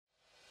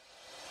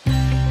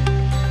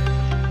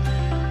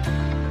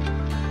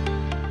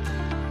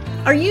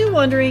Are you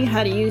wondering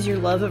how to use your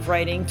love of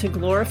writing to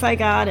glorify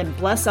God and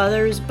bless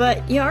others,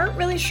 but you aren't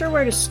really sure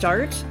where to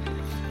start?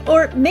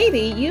 Or maybe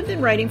you've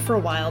been writing for a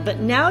while, but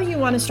now you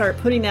want to start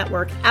putting that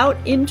work out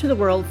into the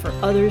world for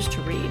others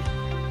to read.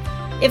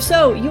 If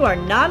so, you are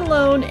not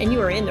alone and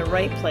you are in the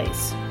right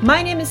place.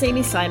 My name is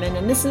Amy Simon,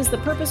 and this is the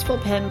Purposeful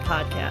Pen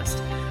Podcast,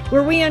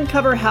 where we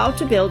uncover how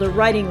to build a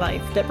writing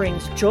life that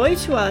brings joy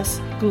to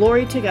us,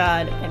 glory to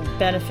God, and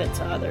benefit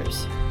to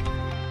others.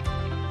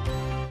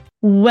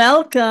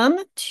 Welcome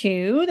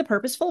to the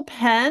Purposeful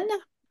Pen.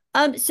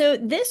 So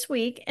this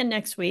week and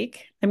next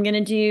week, I'm going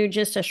to do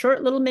just a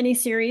short little mini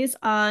series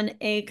on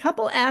a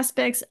couple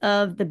aspects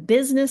of the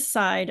business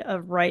side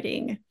of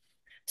writing.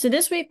 So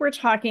this week we're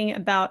talking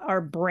about our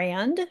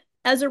brand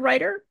as a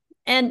writer,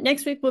 and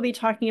next week we'll be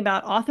talking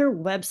about author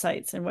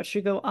websites and what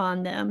should go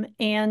on them.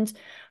 And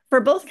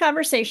for both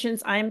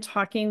conversations, I'm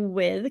talking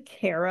with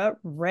Kara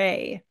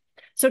Ray.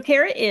 So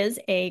Kara is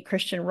a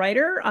Christian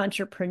writer,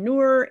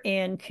 entrepreneur,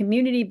 and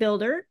community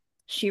builder.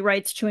 She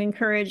writes to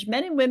encourage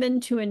men and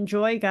women to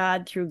enjoy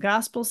God through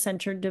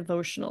gospel-centered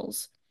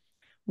devotionals.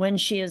 When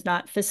she is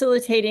not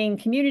facilitating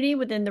community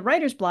within the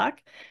writer's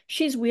block,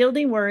 she's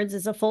wielding words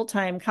as a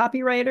full-time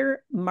copywriter,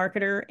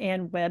 marketer,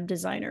 and web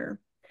designer.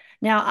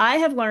 Now, I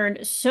have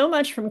learned so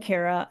much from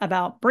Kara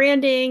about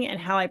branding and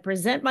how I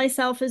present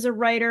myself as a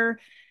writer.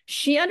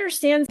 She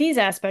understands these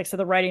aspects of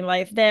the writing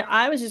life that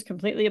I was just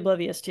completely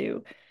oblivious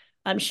to.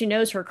 She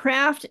knows her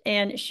craft,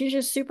 and she's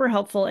just super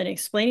helpful in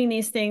explaining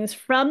these things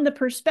from the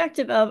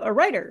perspective of a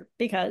writer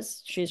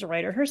because she's a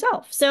writer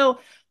herself. So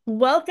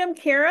welcome,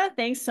 Kara.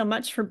 Thanks so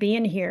much for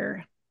being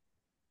here.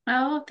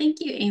 Oh, thank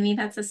you, Amy.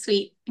 That's a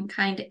sweet and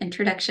kind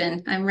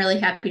introduction. I'm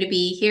really happy to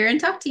be here and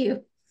talk to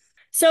you.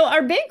 So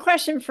our big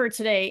question for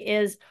today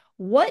is,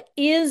 what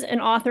is an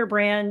author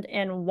brand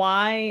and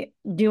why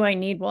do I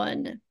need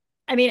one?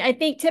 I mean, I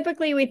think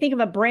typically we think of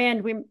a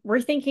brand,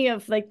 we're thinking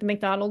of like the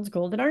McDonald's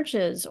Golden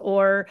Arches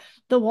or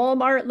the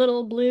Walmart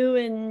little blue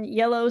and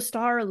yellow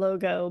star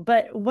logo.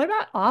 But what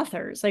about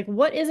authors? Like,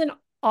 what is an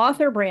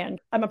author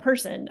brand? I'm a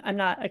person, I'm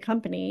not a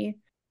company.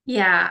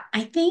 Yeah,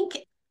 I think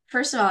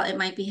first of all, it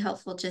might be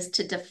helpful just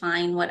to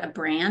define what a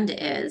brand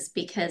is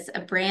because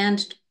a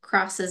brand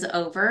crosses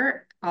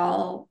over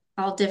all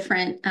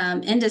different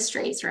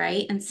industries,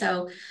 right? And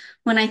so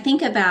when I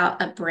think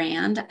about a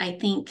brand, I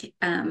think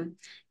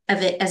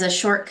of it as a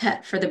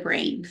shortcut for the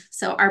brain.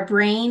 So our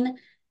brain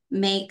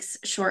makes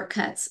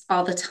shortcuts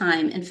all the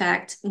time. In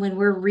fact, when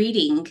we're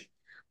reading,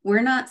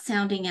 we're not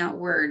sounding out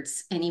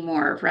words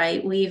anymore,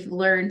 right? We've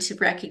learned to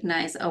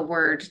recognize a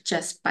word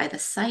just by the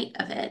sight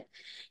of it.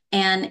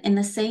 And in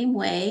the same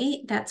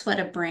way, that's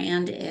what a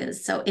brand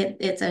is. So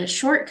it's a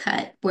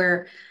shortcut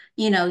where,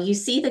 you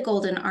see the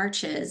golden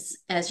arches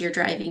as you're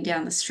driving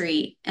down the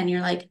street and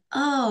you're like,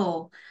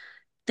 oh,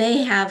 they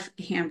have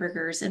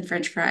hamburgers and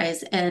French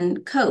fries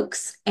and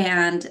Cokes,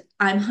 and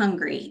I'm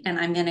hungry and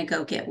I'm going to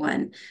go get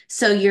one.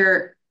 So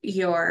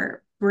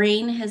your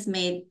brain has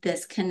made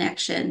this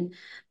connection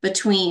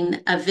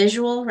between a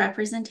visual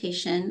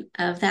representation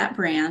of that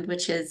brand,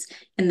 which is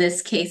in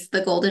this case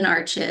the golden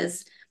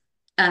arches,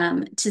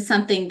 to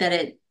something that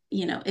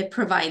it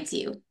provides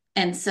you.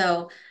 And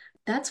so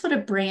that's what a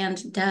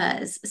brand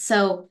does.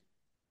 So,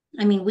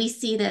 I mean, we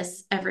see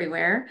this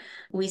everywhere.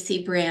 We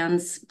see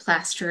brands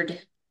plastered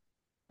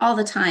all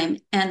the time.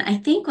 And I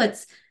think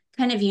what's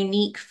kind of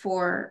unique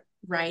for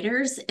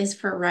writers is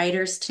for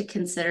writers to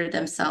consider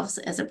themselves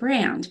as a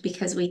brand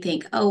because we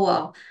think, oh,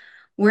 well,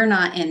 we're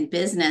not in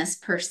business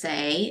per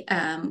se.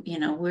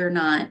 We're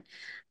not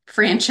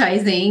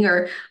franchising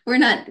or we're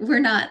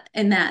not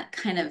in that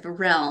kind of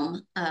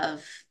realm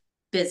of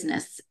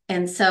business.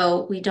 And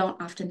so we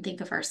don't often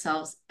think of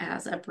ourselves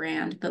as a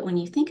brand. But when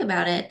you think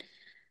about it,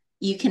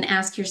 you can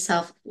ask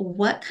yourself,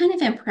 what kind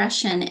of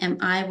impression am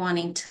I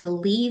wanting to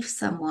leave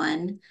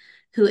someone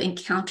who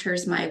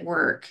encounters my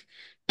work?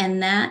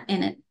 And that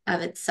in it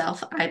of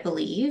itself, I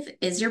believe,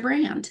 is your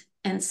brand.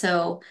 And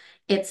so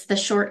it's the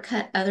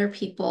shortcut other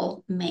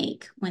people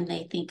make when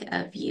they think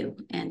of you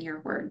and your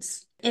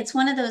words. It's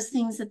one of those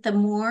things that the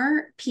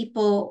more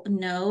people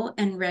know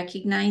and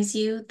recognize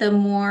you, the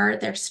more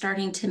they're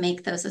starting to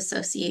make those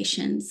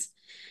associations.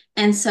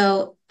 And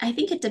so I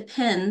think it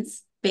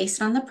depends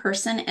based on the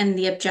person and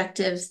the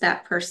objectives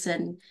that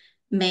person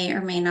may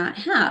or may not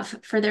have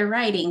for their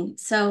writing.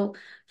 So,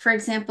 for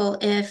example,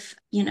 if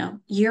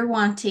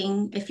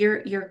if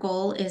your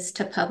goal is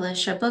to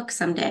publish a book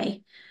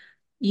someday,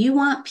 you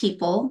want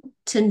people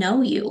to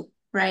know you,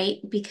 right?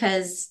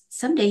 Because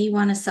someday you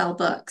want to sell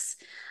books.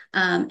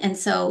 And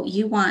so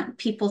you want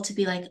people to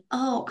be like,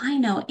 oh, I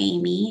know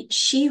Amy.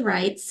 She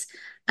writes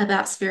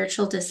about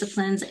spiritual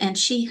disciplines and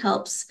she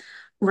helps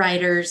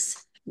writers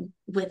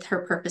with her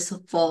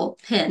Purposeful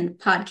Pen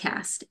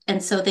podcast.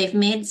 And so they've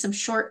made some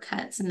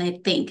shortcuts and they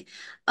think,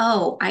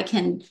 oh, I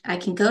can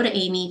go to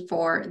Amy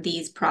for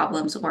these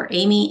problems, or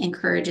Amy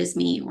encourages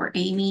me, or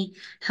Amy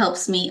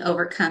helps me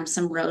overcome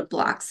some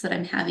roadblocks that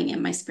I'm having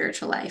in my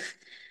spiritual life.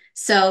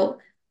 So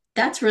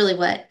that's really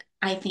what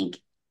I think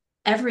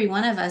every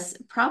one of us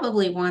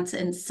probably wants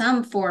in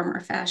some form or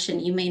fashion.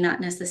 You may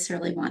not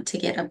necessarily want to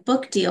get a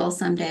book deal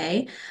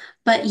someday,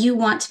 but you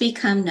want to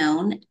become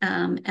known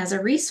as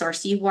a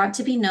resource. You want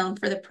to be known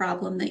for the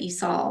problem that you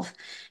solve.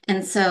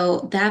 And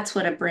so that's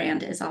what a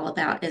brand is all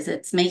about, is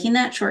it's making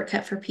that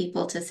shortcut for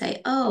people to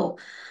say, oh,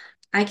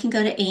 I can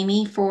go to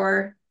Amy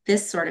for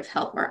this sort of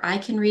help, or I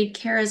can read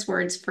Kara's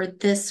words for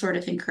this sort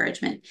of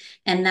encouragement.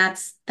 And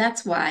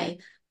that's why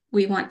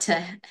we want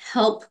to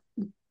help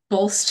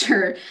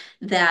bolster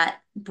that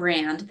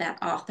brand, that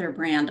author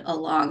brand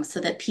along so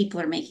that people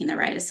are making the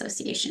right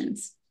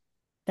associations.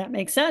 That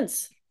makes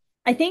sense.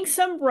 I think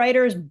some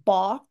writers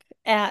balk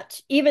at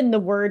even the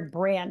word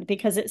brand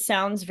because it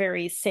sounds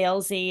very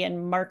salesy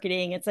and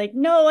marketing. It's like,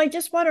 no, I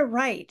just want to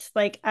write.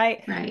 Like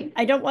Right.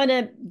 I don't want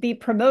to be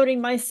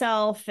promoting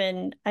myself,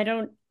 and I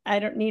don't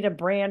need a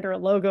brand or a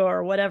logo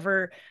or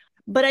whatever.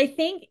 But I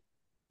think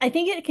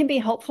it can be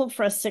helpful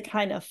for us to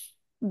kind of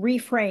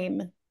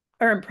reframe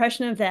our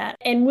impression of that.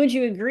 And would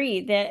you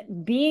agree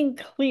that being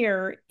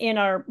clear in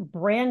our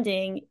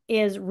branding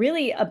is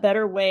really a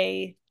better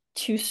way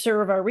to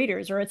serve our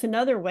readers, or it's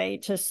another way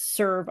to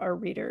serve our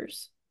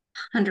readers?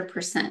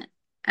 100%.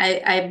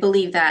 I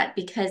believe that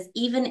because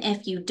even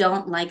if you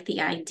don't like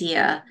the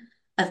idea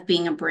of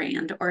being a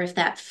brand, or if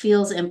that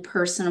feels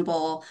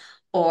impersonable,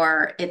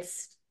 or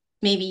it's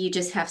maybe you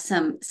just have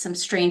some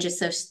strange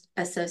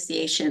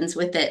associations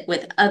with it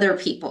with other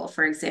people,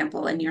 for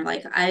example, and you're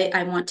like,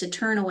 I want to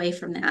turn away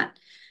from that.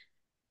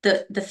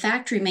 The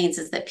fact remains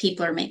is that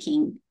people are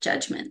making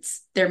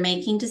judgments. They're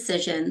making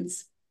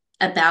decisions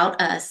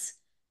about us,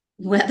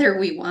 whether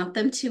we want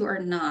them to or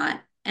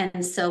not.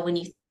 And so when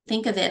you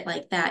think of it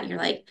like that, you're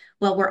like,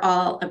 well, we're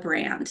all a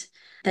brand.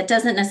 That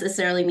doesn't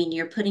necessarily mean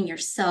you're putting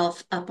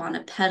yourself up on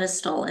a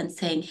pedestal and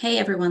saying, hey,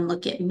 everyone,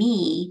 look at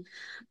me.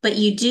 But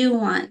you do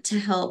want to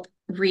help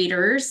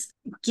readers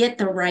get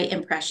the right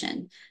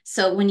impression.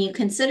 So when you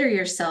consider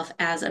yourself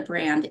as a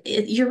brand,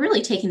 you're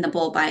really taking the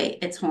bull by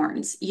its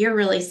horns. You're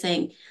really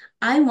saying,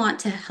 I want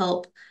to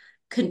help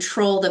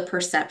control the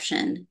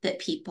perception that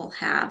people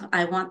have.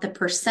 I want the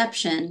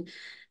perception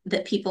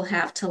that people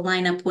have to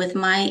line up with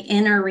my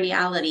inner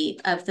reality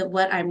of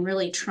what I'm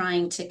really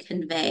trying to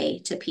convey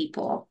to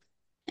people.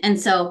 And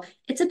so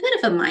it's a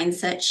bit of a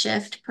mindset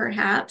shift,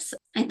 perhaps.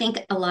 I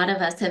think a lot of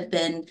us have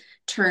been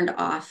turned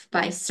off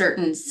by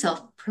certain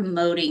self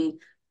promoting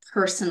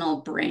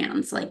personal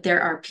brands. Like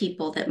there are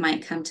people that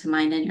might come to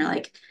mind, and you're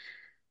like,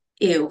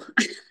 ew,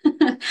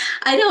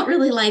 I don't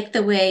really like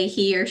the way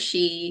he or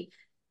she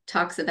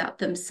talks about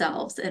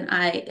themselves.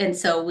 And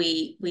so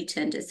we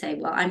tend to say,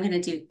 well, I'm going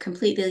to do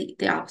completely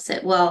the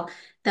opposite. Well,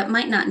 that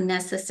might not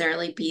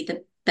necessarily be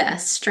the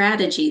best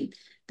strategy.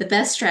 The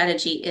best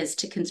strategy is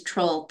to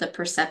control the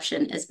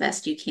perception as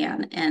best you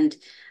can. And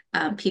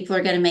people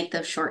are going to make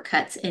those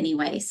shortcuts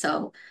anyway.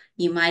 So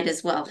you might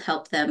as well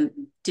help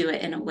them do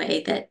it in a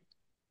way that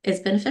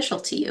is beneficial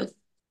to you.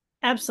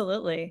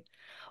 Absolutely.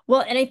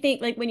 Well, and I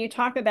think like when you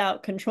talk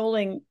about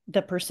controlling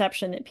the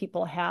perception that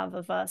people have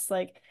of us,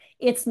 like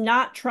it's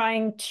not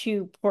trying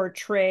to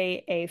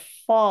portray a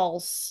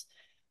false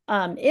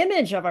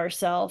image of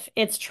ourselves.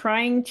 It's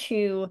trying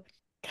to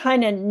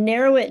kind of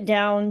narrow it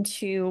down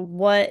to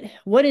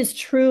what is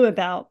true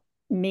about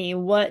me.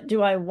 What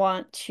do I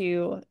want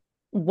to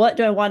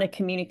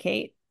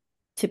communicate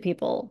to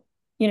people?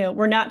 You know,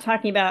 we're not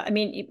talking about, I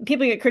mean,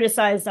 people get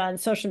criticized on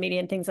social media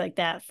and things like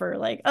that for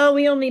like, oh,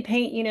 we only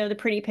paint, you know, the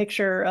pretty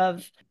picture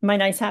of my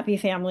nice, happy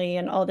family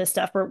and all this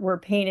stuff. We're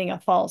painting a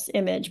false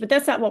image, but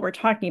that's not what we're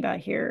talking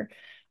about here.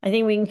 I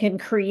think we can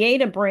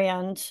create a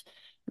brand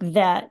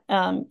that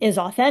is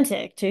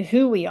authentic to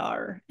who we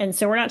are. And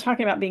so we're not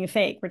talking about being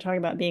fake. We're talking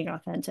about being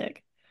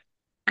authentic.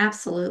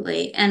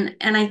 Absolutely. And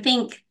I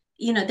think,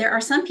 there are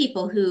some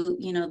people who,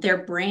 their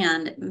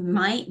brand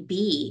might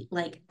be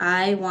like,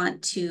 I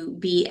want to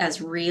be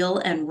as real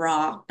and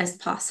raw as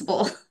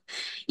possible,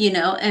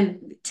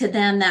 and to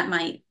them that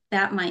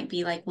might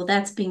be like, well,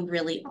 that's being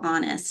really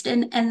honest.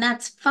 And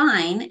that's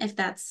fine if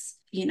that's,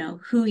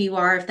 who you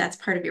are, if that's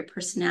part of your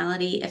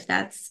personality, if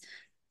that's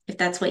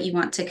what you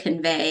want to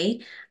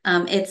convey.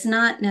 It's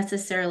not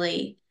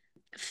necessarily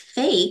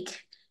fake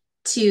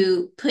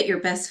to put your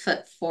best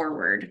foot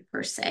forward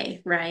per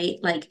se, right?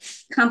 Like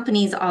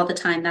companies all the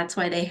time, that's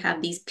why they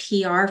have these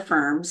PR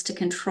firms to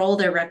control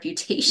their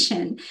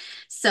reputation.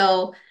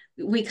 So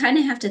we kind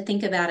of have to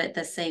think about it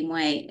the same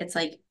way. It's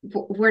like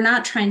we're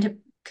not trying to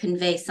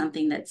convey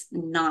something that's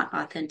not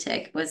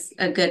authentic, was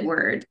a good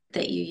word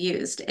that you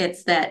used.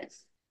 It's that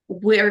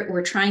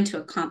we're trying to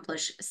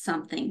accomplish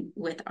something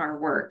with our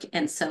work.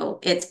 And so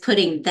it's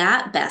putting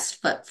that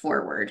best foot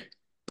forward,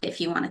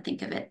 if you want to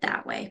think of it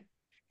that way.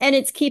 And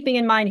it's keeping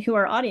in mind who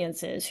our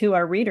audience is, who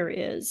our reader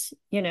is.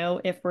 You know,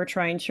 if we're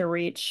trying to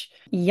reach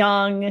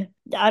young,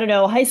 I don't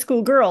know, high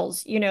school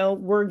girls, you know,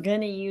 we're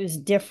going to use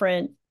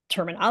different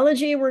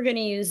terminology. We're going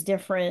to use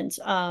different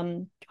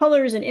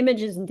colors and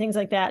images and things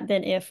like that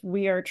than if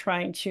we are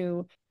trying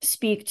to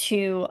speak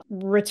to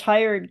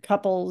retired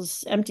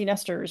couples, empty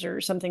nesters, or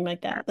something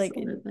like that. Like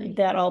Absolutely.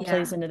 that all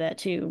plays Yeah. into that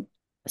too.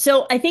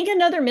 So I think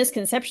another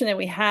misconception that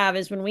we have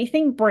is when we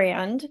think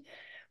brand,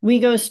 we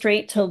go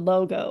straight to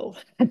logo,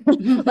 like the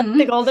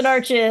Mhm. Golden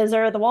Arches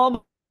or the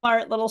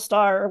Walmart little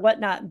star or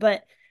whatnot.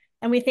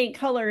 And we think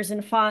colors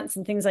and fonts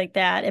and things like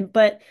that.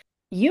 But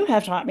you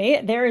have taught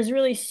me there is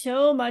really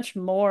so much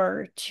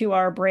more to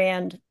our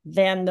brand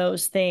than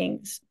those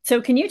things.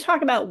 So can you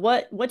talk about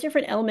what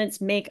different elements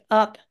make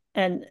up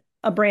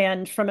a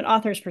brand from an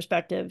author's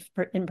perspective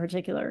in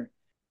particular?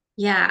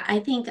 Yeah, I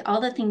think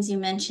all the things you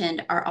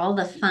mentioned are all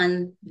the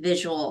fun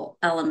visual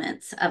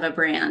elements of a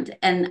brand.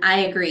 And I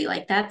agree,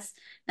 like that's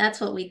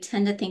what we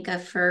tend to think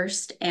of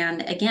first.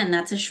 And again,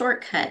 that's a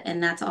shortcut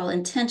and that's all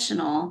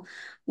intentional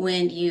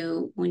when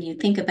you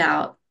think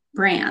about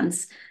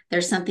brands.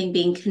 There's something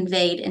being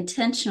conveyed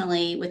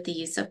intentionally with the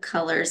use of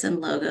colors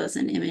and logos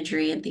and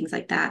imagery and things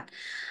like that.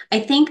 I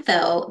think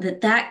though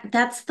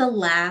that's the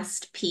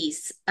last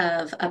piece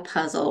of a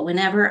puzzle.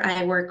 Whenever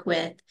I work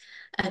with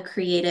a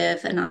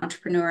creative, an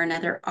entrepreneur,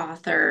 another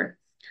author,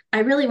 I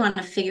really want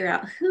to figure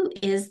out who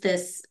is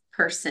this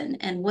person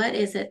and what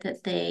is it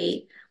that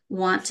they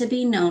want to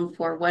be known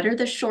for? What are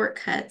the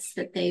shortcuts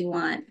that they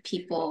want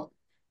people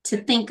to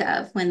think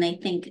of when they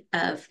think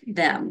of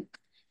them?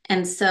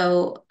 And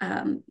so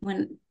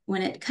when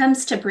it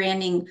comes to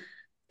branding,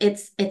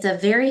 it's a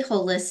very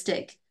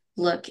holistic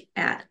look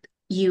at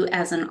you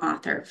as an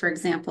author. For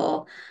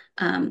example,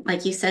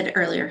 like you said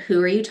earlier,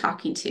 who are you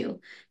talking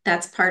to?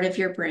 That's part of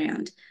your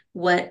brand.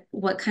 What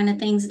kind of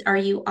things are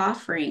you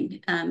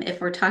offering?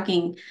 If we're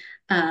talking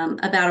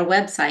about a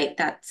website,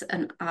 that's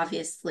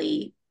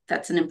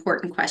an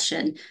important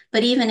question.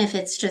 But even if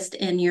it's just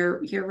in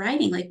your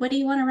writing, like what do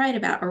you want to write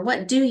about, or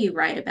what do you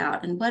write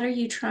about, and what are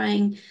you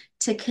trying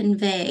to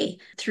convey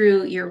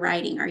through your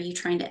writing? Are you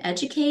trying to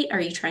educate?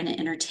 Are you trying to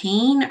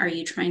entertain? Are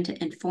you trying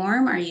to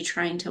inform? Are you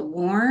trying to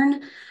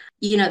warn?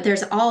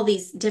 There's all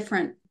these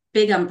different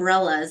big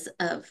umbrellas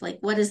of like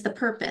what is the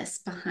purpose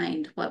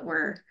behind what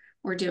we're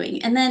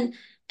doing. And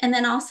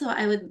then also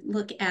I would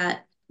look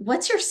at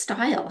what's your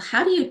style?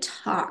 How do you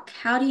talk?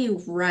 How do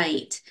you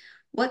write?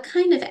 What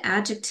kind of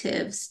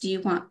adjectives do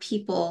you want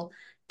people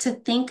to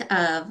think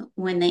of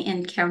when they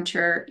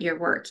encounter your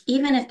work?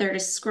 Even if they're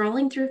just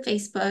scrolling through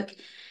Facebook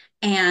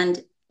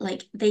and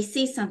like they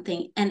see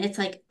something and it's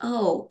like,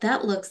 oh,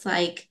 that looks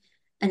like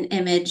an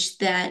image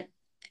that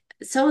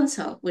so and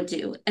so would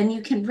do. And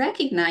you can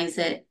recognize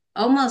it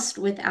almost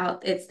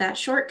without it's that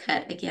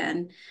shortcut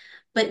again.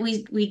 But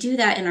we do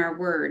that in our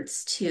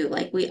words too.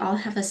 Like we all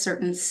have a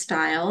certain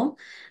style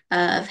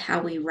of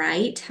how we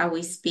write, how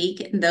we speak,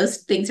 and those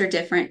things are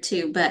different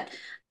too, but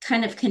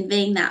kind of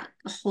conveying that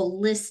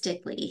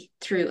holistically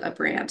through a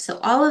brand. So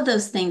all of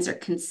those things are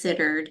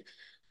considered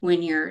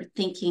when you're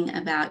thinking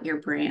about your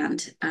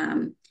brand,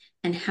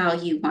 and how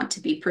you want to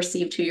be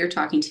perceived, who you're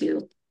talking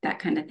to, that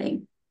kind of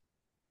thing.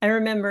 I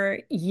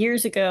remember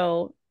years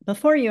ago,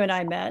 before you and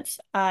I met,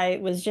 I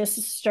was just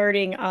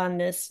starting on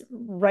this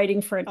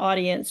writing for an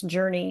audience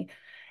journey.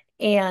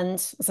 And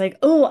it's like,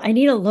 oh, I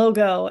need a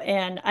logo.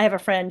 And I have a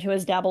friend who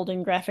has dabbled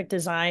in graphic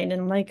design.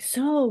 And I'm like,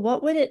 so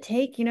what would it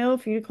take, for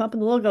you to come up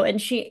with a logo? And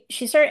she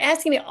started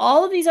asking me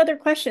all of these other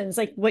questions,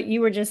 like what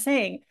you were just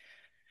saying.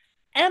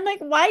 And I'm like,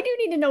 why do you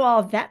need to know all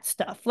of that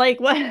stuff? Like,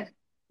 what? Yeah.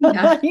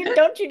 You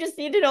don't you just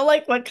need to know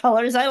like what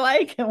colors I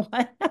like and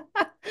what?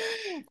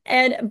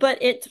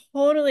 But it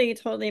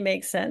totally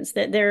makes sense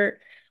that they're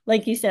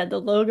like you said, the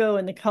logo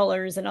and the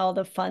colors and all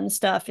the fun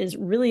stuff is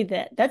really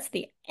that's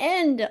the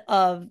end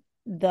of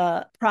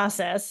the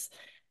process.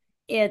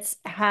 It's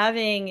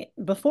having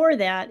before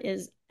that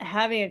is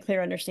having a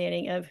clear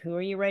understanding of who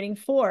are you writing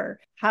for?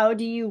 How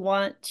do you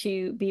want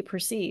to be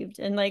perceived?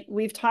 And like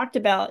we've talked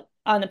about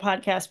on the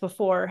podcast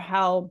before,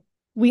 how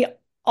we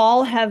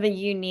all have a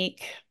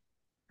unique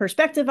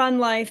perspective on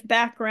life,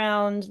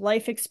 background,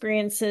 life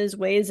experiences,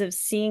 ways of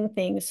seeing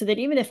things, so that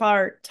even if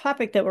our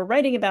topic that we're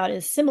writing about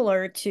is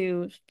similar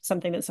to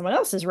something that someone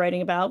else is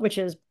writing about, which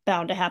is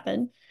bound to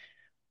happen,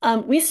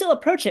 we still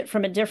approach it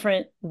from a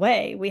different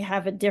way. We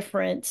have a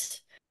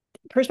different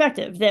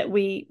perspective that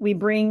we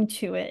bring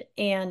to it,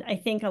 and I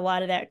think a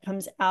lot of that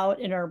comes out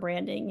in our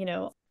branding.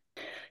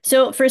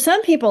 So for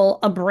some people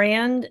a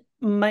brand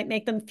might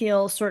make them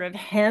feel sort of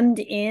hemmed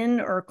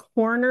in or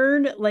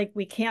cornered, like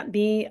we can't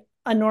be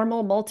a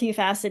normal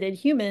multifaceted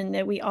human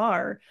that we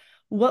are.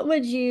 What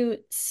would you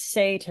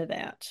say to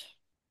that?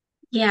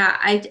 Yeah,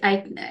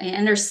 I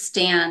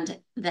understand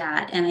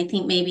that, and I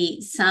think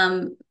maybe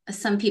some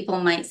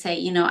people might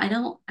say, I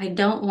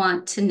don't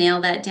want to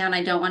nail that down.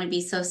 I don't want to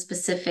be so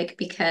specific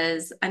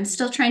because I'm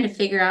still trying to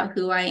figure out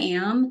who I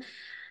am.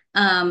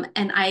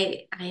 And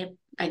I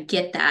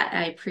get that.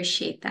 I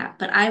appreciate that.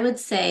 But I would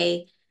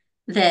say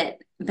that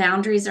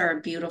boundaries are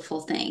a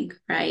beautiful thing,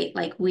 right?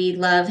 Like we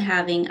love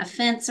having a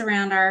fence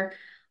around our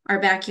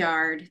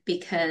backyard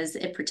because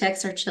it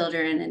protects our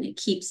children and it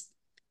keeps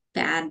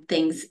bad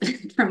things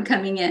from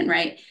coming in,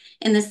 right?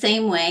 In the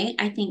same way,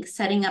 I think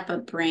setting up a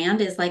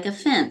brand is like a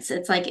fence.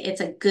 It's like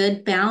it's a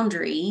good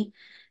boundary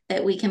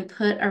that we can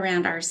put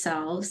around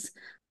ourselves.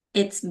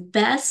 It's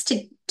best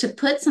to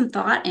put some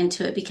thought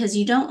into it because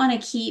you don't want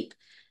to keep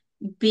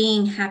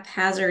being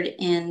haphazard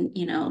in,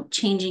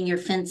 changing your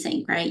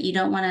fencing, right? You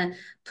don't want to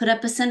put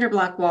up a cinder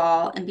block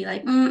wall and be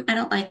like, I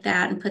don't like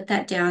that, and put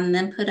that down, and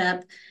then put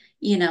up,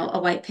 a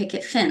white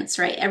picket fence,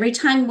 right? Every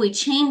time we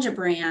change a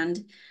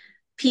brand,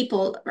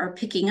 people are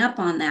picking up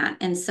on that.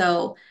 And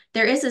so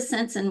there is a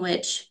sense in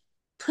which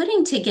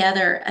putting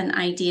together an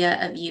idea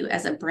of you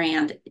as a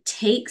brand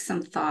takes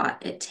some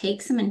thought, it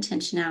takes some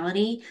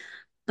intentionality.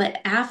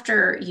 But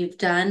after you've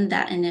done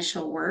that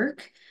initial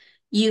work,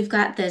 you've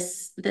got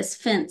this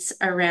fence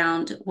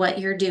around what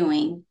you're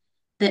doing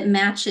that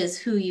matches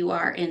who you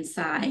are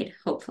inside,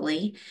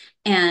 hopefully.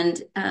 And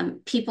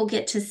people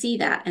get to see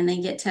that and they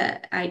get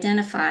to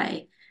identify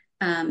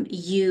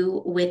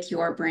you with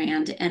your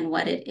brand and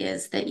what it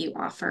is that you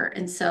offer.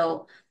 And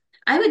so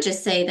I would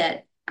just say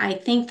that I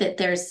think that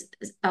there's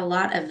a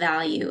lot of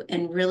value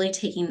in really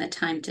taking the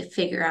time to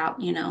figure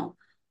out,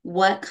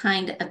 what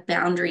kind of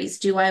boundaries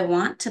do I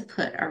want to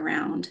put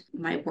around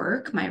my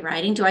work, my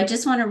writing? Do I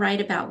just want to write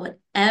about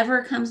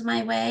whatever comes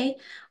my way?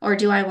 Or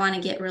do I want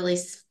to get really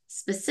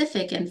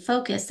specific and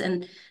focused?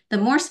 And the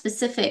more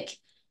specific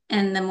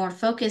and the more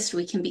focused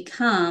we can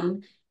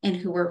become in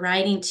who we're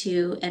writing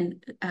to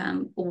and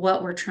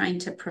what we're trying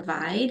to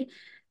provide,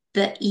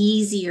 the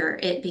easier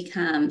it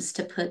becomes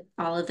to put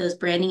all of those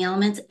branding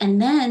elements. And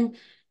then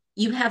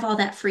you have all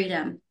that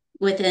freedom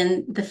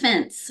within the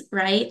fence,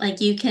 right?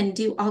 Like you can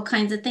do all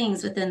kinds of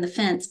things within the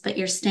fence, but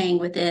you're staying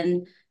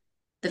within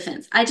the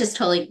fence. I just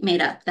totally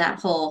made up that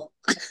whole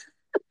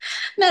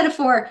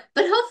metaphor,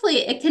 but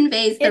hopefully it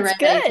conveys the It's right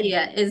good.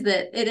 idea is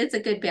that it is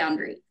a good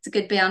boundary. It's a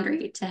good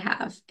boundary to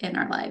have in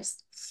our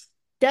lives.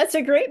 That's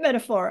a great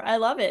metaphor. I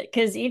love it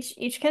because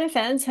each kind of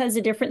fence has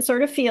a different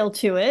sort of feel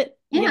to it,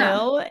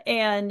 Yeah,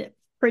 and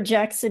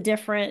projects a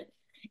different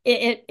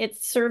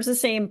it serves the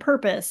same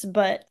purpose,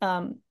 but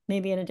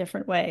maybe in a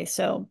different way.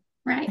 So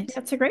I think right.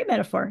 that's a great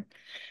metaphor.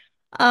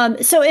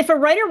 So if a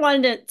writer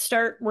wanted to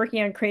start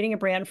working on creating a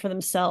brand for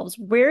themselves,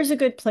 where's a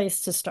good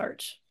place to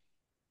start?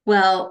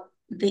 Well,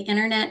 the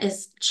internet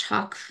is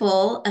chock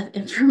full of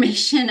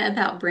information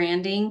about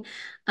branding.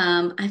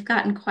 I've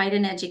gotten quite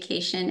an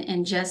education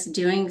in just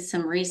doing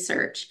some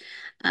research.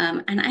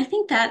 And I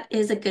think that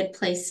is a good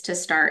place to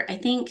start. I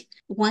think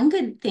one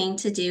good thing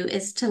to do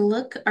is to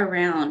look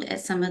around at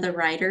some of the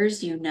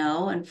writers you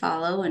know and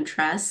follow and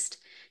trust.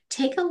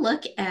 Take a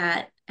look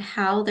at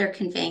how they're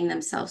conveying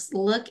themselves.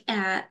 Look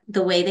at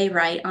the way they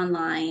write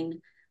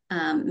online,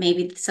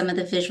 maybe some of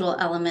the visual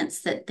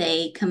elements that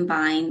they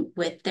combine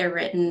with their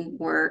written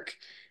work.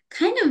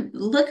 Kind of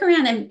look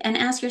around and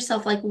ask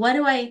yourself, like, what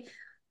do I,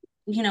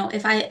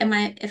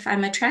 if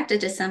I'm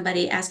attracted to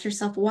somebody, ask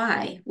yourself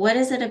why. What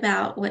is it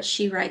about what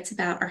she writes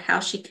about or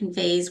how she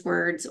conveys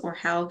words or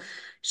how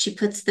she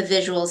puts the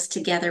visuals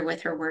together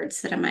with her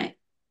words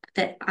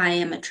that I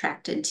am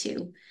attracted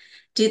to?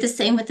 Do the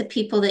same with the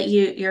people that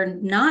you're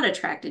not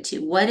attracted to.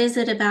 What is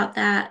it about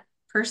that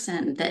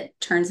person that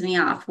turns me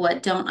off?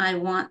 What don't I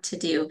want to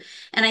do?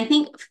 And I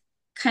think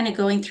kind of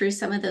going through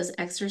some of those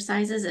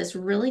exercises is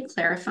really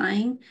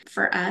clarifying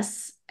for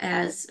us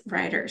as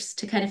writers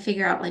to kind of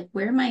figure out, like,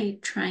 where am I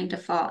trying to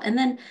fall? And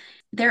then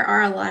there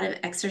are a lot of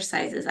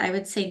exercises. I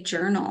would say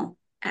journal.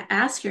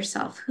 Ask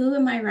yourself, who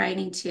am I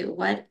writing to?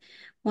 What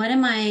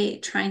am I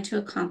trying to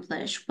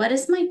accomplish? What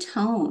is my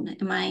tone?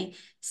 Am I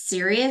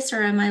serious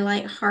or am I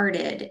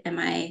lighthearted? Am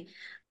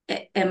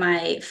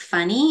I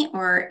funny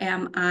or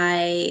am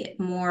I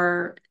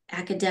more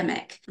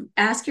academic?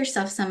 Ask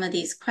yourself some of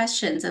these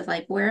questions of,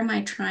 like, where am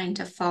I trying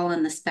to fall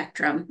in the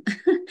spectrum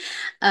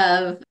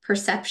of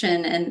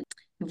perception and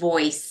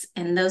voice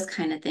and those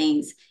kind of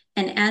things.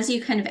 And as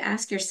you kind of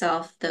ask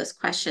yourself those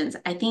questions,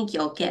 I think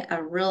you'll get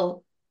a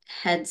real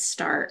head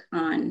start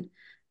on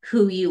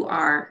who you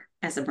are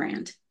as a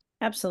brand.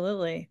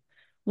 Absolutely.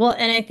 Well,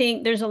 and I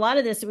think there's a lot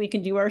of this that we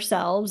can do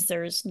ourselves.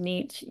 There's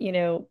neat,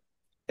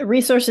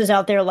 resources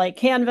out there like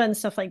Canva and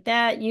stuff like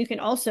that. You can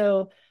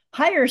also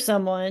hire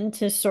someone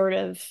to sort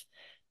of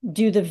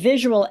do the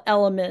visual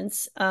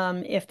elements,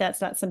 if that's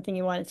not something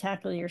you want to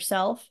tackle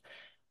yourself.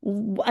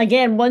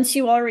 Again, once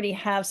you already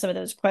have some of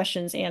those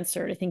questions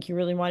answered, I think you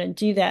really want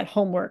to do that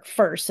homework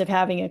first of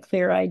having a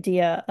clear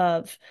idea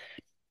of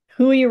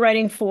who are you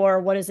writing for?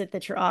 What is it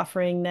that you're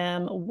offering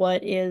them?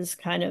 What is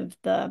kind of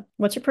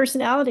what's your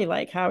personality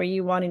like? How are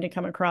you wanting to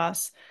come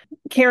across?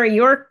 Carrie,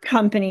 your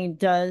company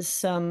does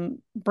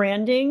some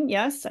branding.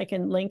 Yes, I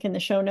can link in the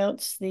show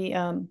notes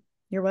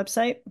your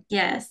website.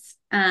 Yes,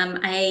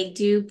 I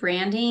do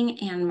branding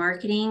and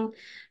marketing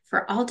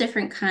for all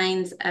different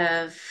kinds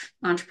of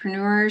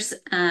entrepreneurs.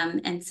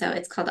 And so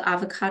it's called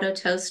Avocado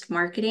Toast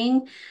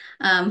Marketing.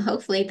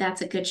 Hopefully,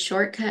 that's a good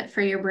shortcut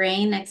for your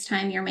brain next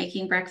time you're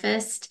making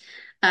breakfast.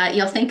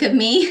 You'll think of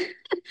me.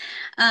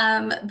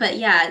 But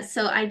yeah,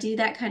 so I do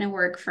that kind of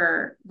work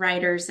for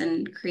writers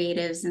and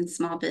creatives and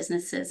small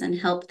businesses and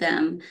help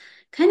them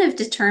kind of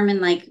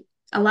determine, like,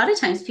 a lot of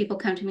times people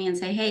come to me and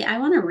say, "Hey, I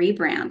want to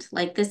rebrand.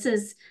 Like, this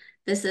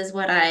is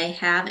what I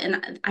have."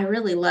 And I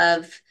really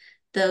love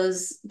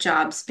those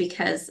jobs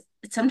because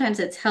sometimes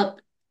it's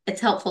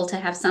helpful to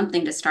have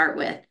something to start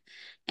with.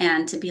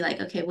 and to be like,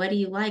 okay, what do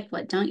you like?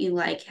 What don't you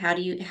like? How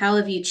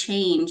have you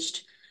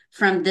changed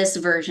from this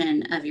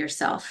version of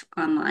yourself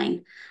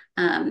online?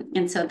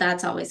 And so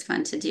that's always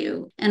fun to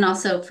do. And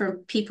also for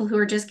people who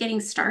are just getting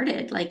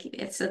started, like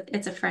it's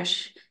a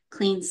fresh,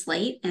 clean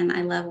slate. And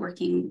I love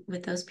working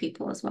with those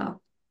people as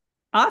well.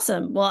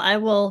 Awesome. Well, I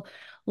will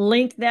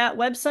link that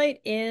website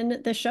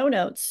in the show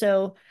notes.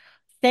 So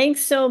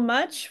thanks so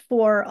much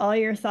for all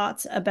your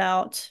thoughts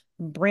about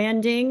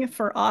branding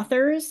for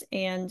authors.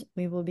 And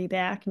we will be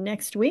back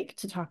next week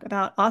to talk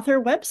about author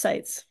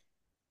websites.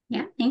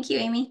 Yeah. Thank you,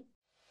 Amy.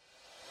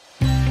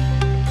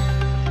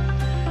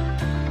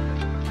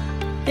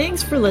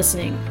 Thanks for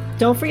listening.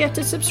 Don't forget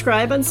to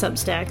subscribe on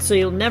Substack so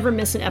you'll never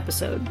miss an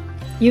episode.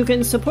 You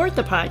can support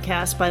the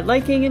podcast by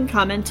liking and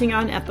commenting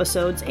on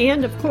episodes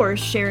and, of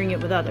course, sharing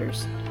it with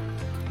others.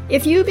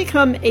 If you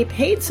become a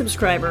paid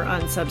subscriber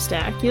on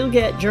Substack, you'll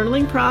get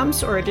journaling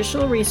prompts or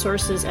additional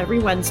resources every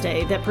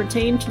Wednesday that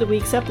pertain to the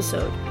week's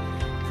episode.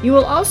 You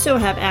will also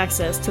have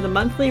access to the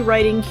monthly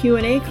writing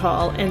Q&A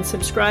call and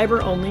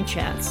subscriber-only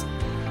chats.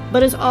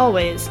 But as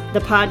always,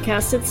 the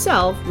podcast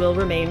itself will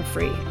remain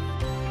free.